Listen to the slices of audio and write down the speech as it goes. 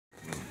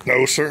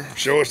No, sir.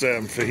 Show us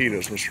them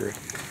fajitas, Mr. Ray.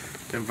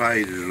 Them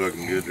fajitas are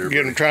looking good there.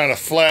 Getting trying to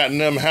flatten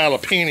them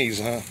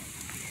jalapenos, huh?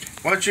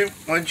 Once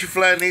you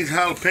flatten these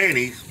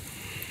jalapenos,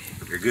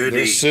 they're good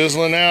They're to eat.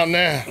 sizzling out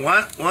now.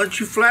 Once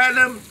you flatten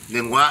them,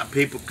 then white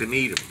people can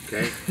eat them.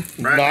 Okay.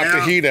 Right Knock now,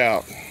 the heat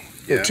out.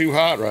 They're Yeah. too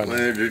hot right now.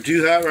 Well, they're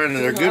too hot right now.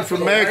 They're good for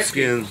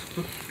Mexicans,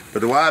 but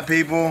the white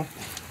people,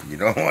 you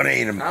don't want to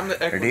eat them. I'm the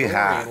They're too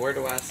hot. Ecuadorian. Where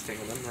do I stand?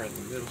 I'm right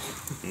in the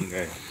middle.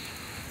 Okay.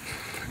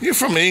 You're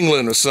from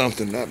England or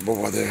something, that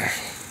boy there.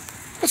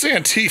 What's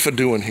Antifa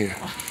doing here?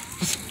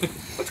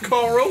 What's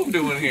Karl Rove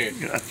doing here?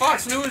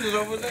 Fox News is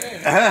over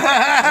there. Let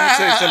me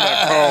tell you something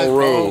about Karl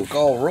Rove.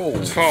 Karl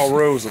Rove. Karl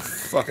Rove's a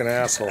fucking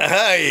asshole. He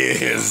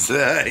is. He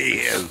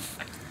is.